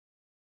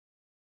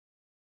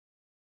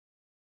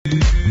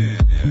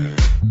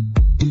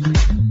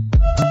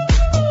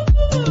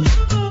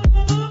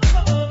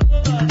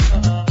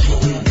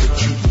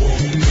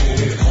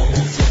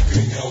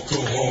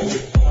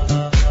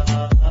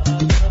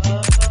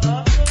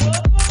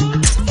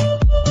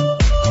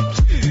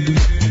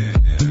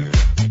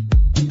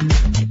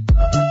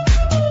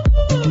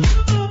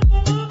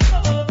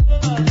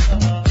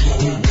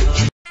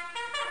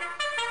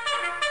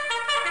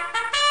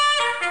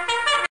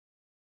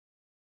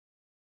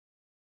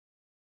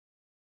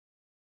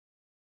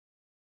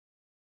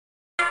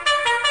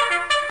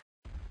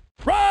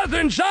Rise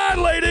and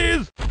shine,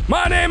 ladies!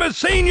 My name is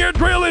Senior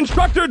Drill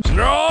Instructor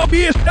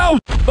Snobby.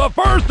 The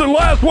first and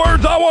last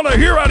words I want to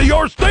hear out of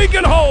your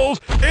stinking holes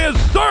is,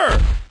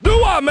 sir,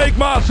 do I make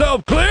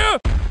myself clear?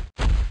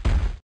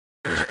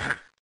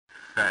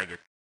 Faggot.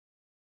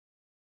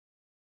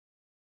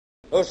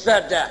 Who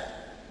said that?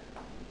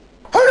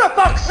 Who the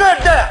fuck said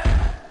that?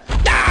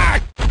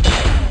 Ah!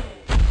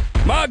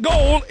 My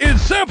goal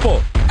is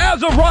simple.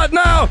 As of right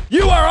now,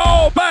 you are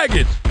all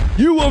faggots.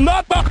 You will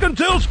not fuck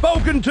until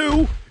spoken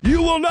to.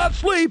 You will not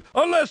sleep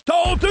unless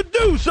told to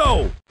do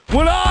so.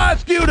 When I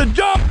ask you to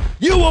jump,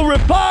 you will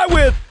reply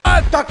with,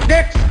 I suck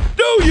dicks.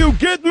 Do you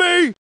get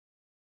me?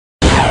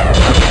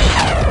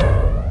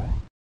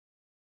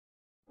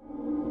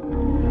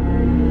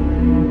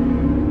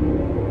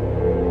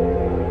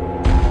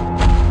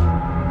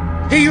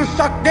 Do you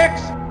suck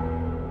dicks?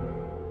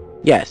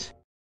 Yes.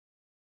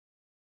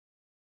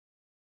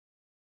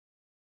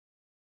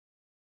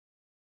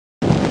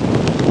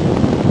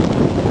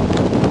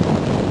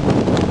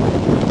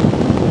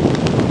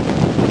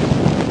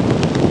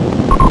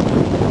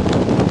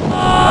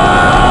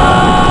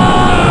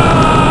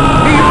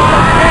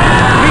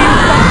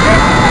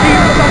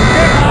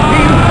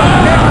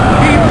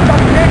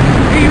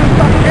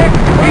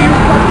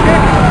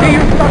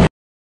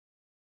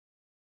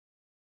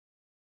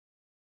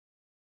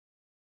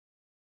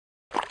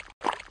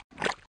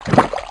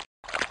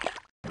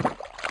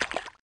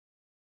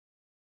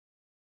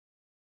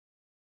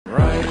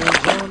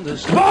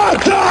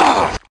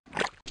 Sparta!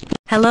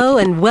 Hello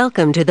and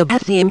welcome to the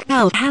Basium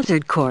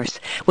Hazard course,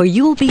 where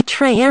you will be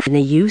trained in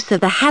the use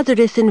of the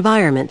hazardous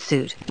environment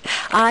suit.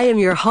 I am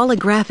your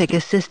holographic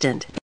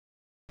assistant.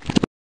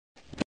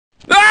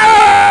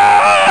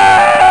 Ah!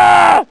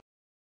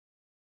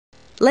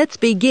 Let's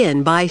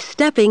begin by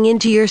stepping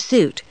into your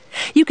suit.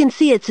 You can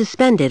see it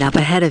suspended up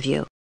ahead of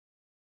you.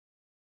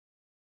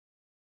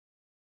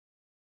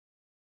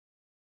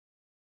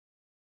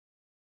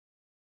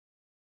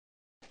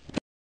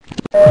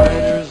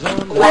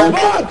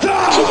 Welcome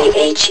to the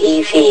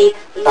HEV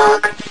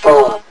Mark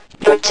IV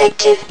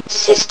protective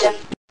system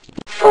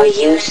for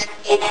use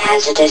in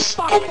hazardous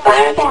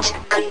environment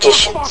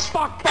conditions.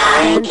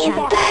 High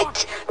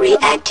impact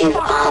reactive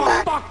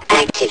armor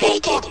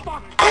activated.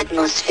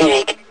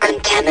 Atmospheric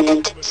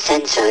contaminant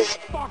sensors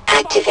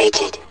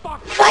activated.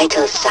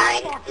 Vital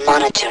sign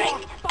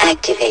monitoring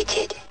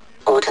activated.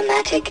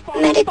 Automatic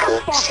medical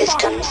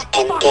systems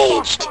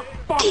engaged.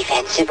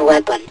 Defensive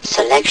weapon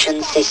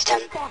selection system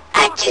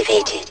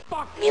activated.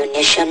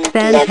 Munition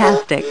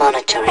Fantastic. level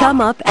monitoring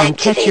Come up and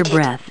catch your activated.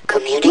 breath.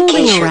 Communications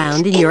Moving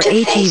around in your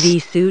interface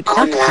HEV suit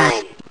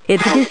online.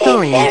 It's Have a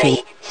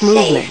disorienting very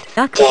movement.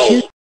 safe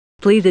day.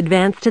 Please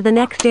advance to the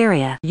next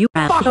area. You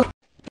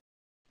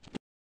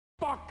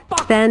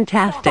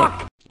Fantastic.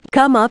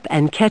 Come up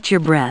and catch your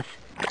breath.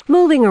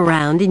 Moving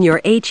around in your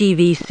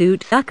HEV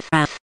suit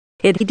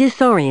It's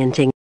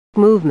disorienting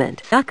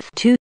movement.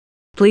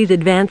 Please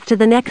advance to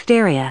the next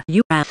area.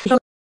 You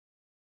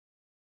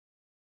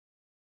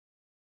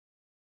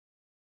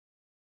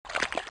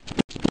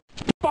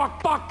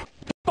Sparta!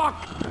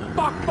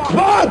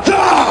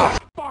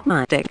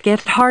 My stick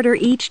gets harder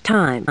each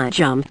time I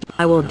jump.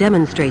 I will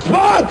demonstrate.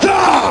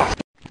 Sparta!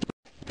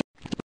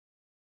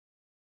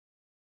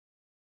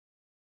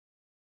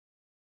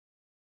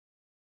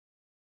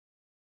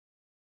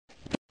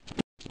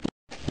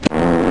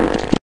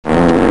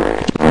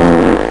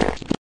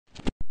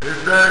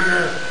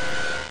 Faggot.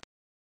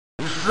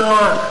 You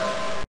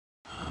suck.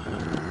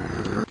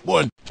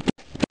 One.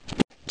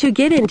 To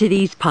get into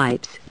these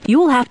pipes, you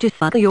will have to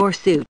fuck your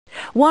suit.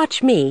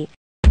 Watch me.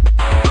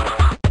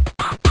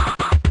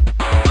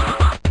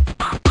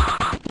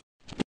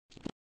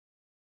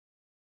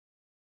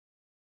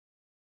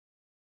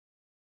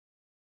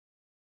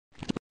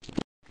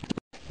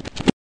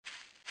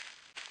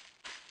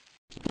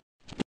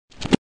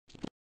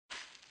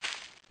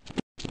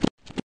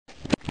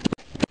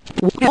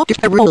 Walk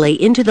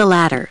directly into the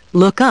ladder,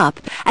 look up,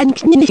 and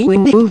continue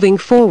moving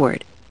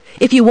forward.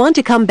 If you want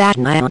to come back,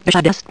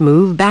 just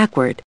move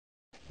backward.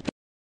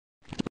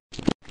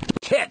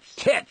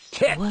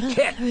 What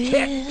a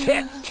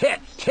thrill.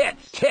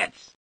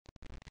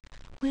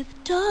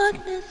 With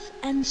darkness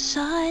and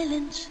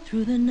silence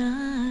through the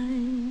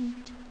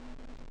night.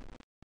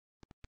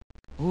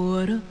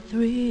 What a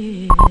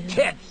thrill.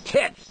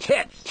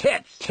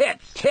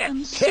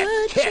 I'm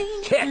searching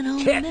and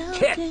I'm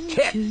melting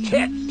to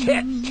you.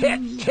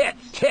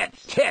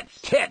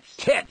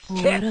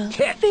 What a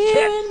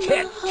fear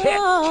in my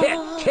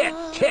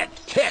heart.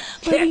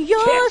 But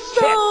you're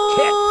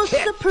so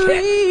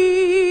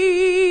supreme.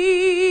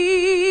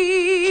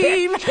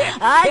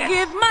 I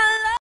give my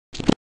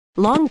life.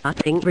 Long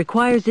ducking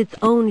requires its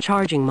own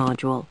charging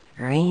module.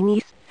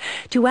 Rainies.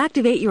 To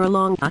activate your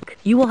long duck,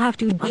 you will have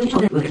to...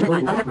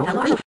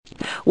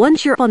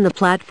 Once you're on the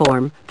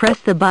platform, press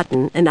the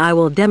button and I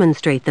will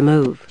demonstrate the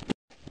move.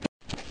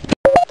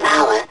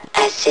 Power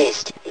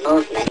assist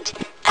movement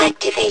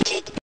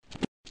activated.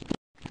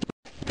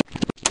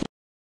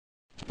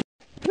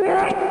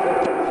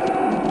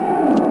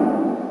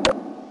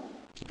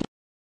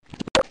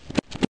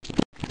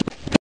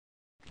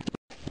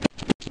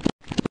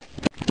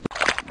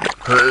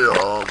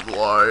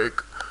 Hey,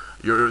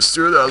 your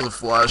suit has a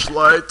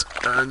flashlight,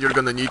 and you're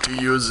gonna need to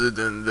use it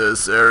in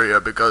this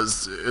area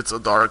because it's a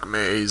dark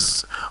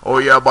maze. Oh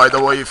yeah, by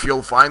the way, if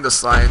you'll find a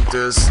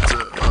scientist,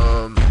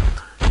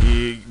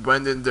 he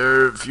went in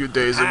there a few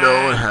days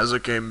ago and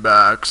hasn't came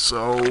back,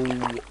 so,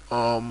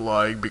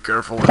 be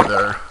careful in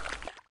there.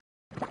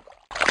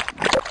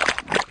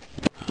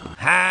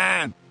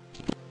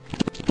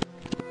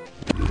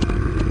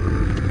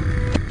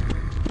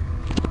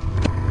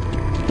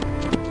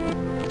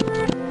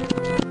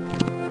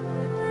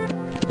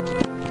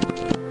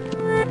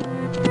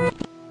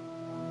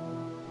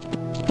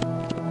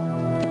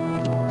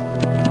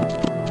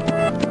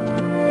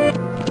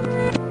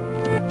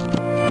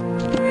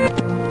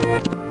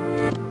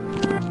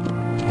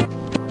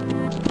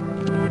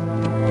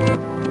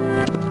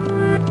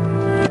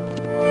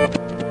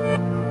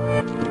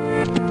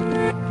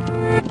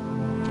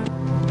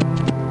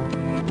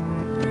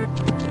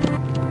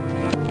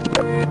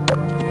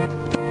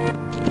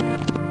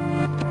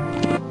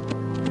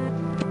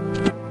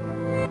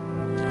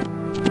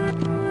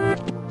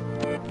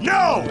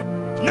 No!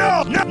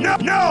 No! No! No!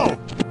 No!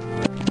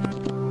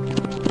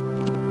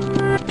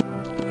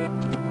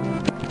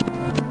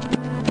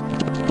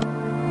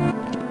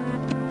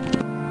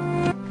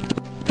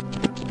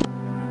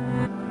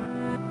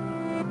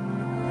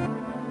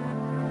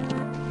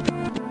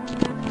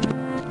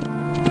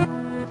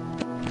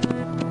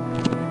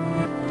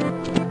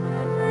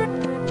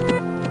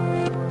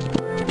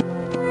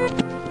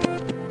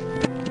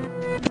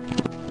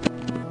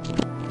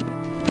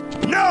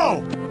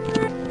 No!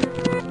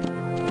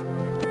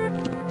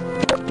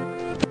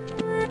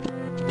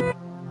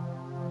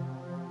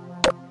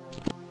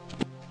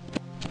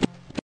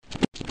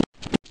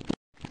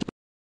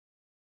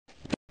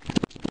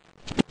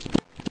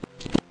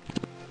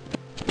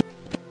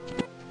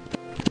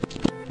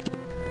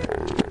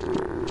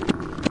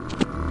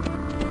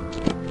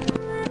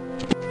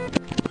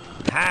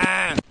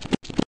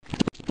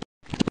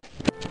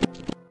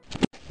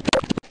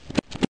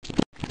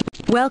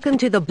 Welcome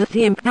to the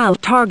Lithium Pow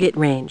target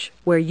range,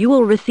 where you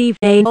will receive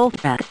a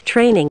stress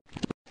training.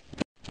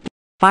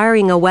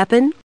 Firing a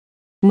weapon?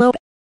 No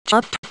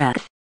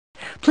stress.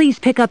 Please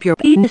pick up your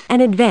penis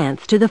and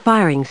advance to the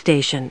firing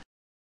station.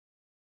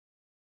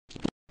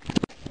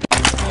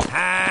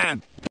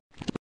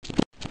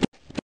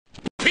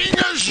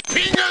 Penis!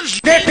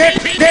 Penis! Penis!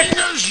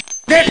 Penis!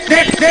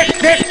 Penis!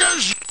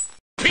 Penis!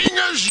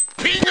 Penis! Penis!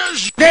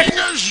 Penis!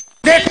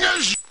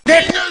 Penis! Penis!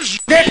 Penis!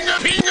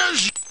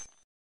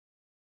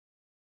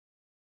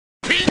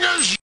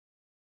 Penis!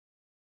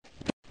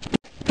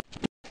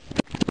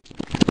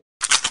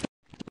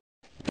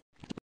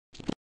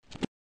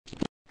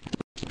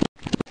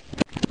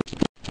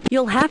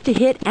 You'll have to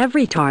hit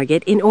every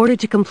target in order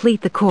to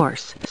complete the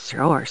course.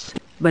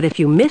 But if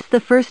you miss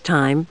the first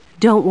time,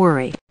 don't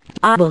worry.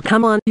 I will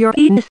come on your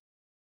penis.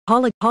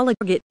 No!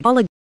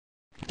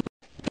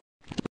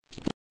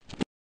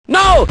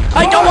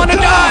 I don't want to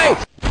die!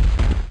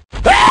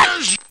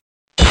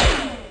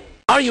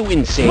 Are you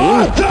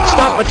insane?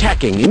 Stop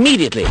attacking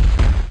immediately!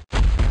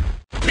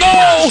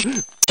 No!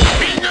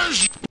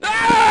 Penis!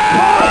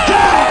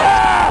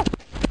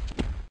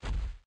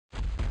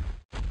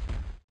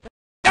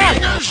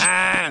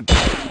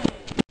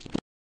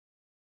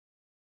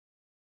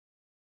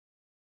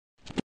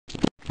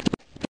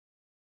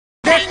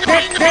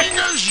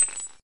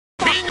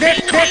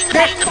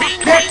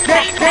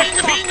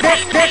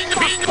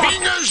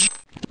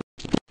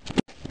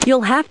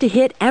 You'll have to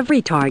hit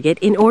every target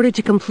in order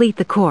to complete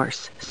the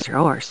course.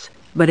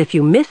 But if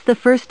you miss the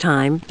first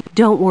time,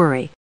 don't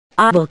worry.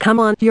 I will come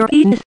on your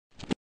penis.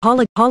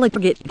 No!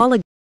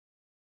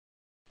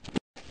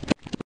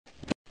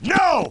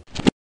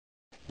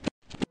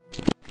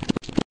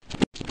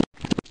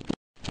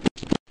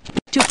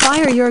 To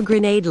fire your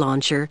grenade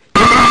launcher,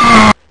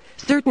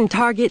 certain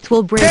targets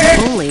will break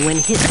only when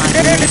hit by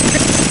grenades.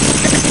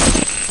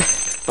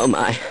 Oh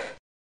my.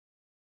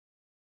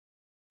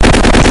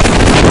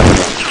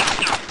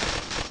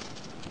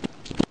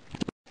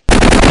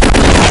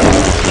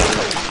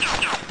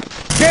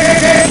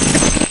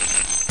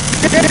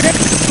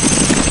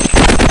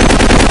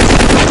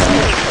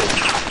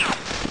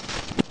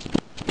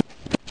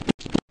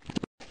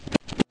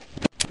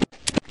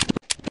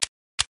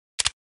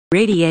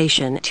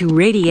 Radiation to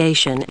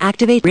radiation,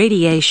 activate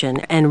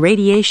radiation and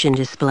radiation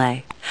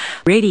display.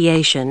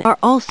 Radiation are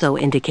also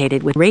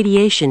indicated with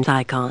radiation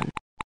icon.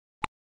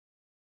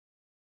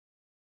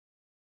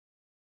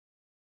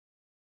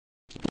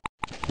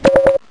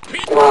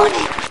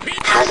 Warning.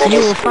 You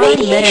will Hazardous find med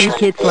radiation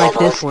kits like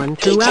this one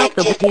throughout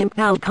the detected. Lithium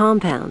Pow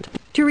compound.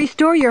 To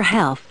restore your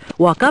health,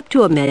 walk up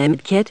to a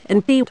med kit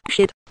and see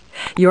shit.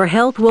 Your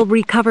health will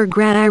recover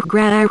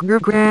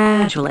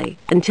gradually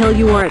until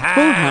you are at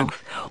full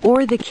health,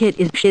 or the kit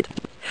is shit.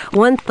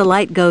 Once the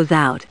light goes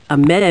out, a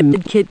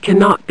med kit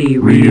cannot be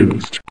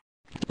reused.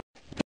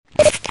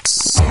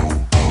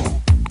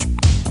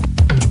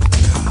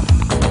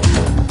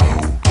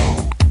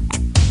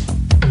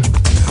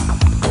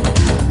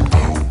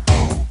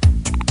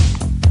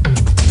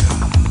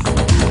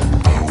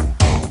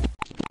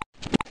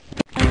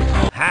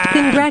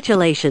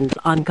 Congratulations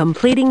on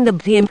completing the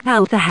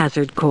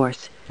Biohazard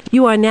course.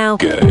 You are now...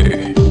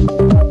 Gay.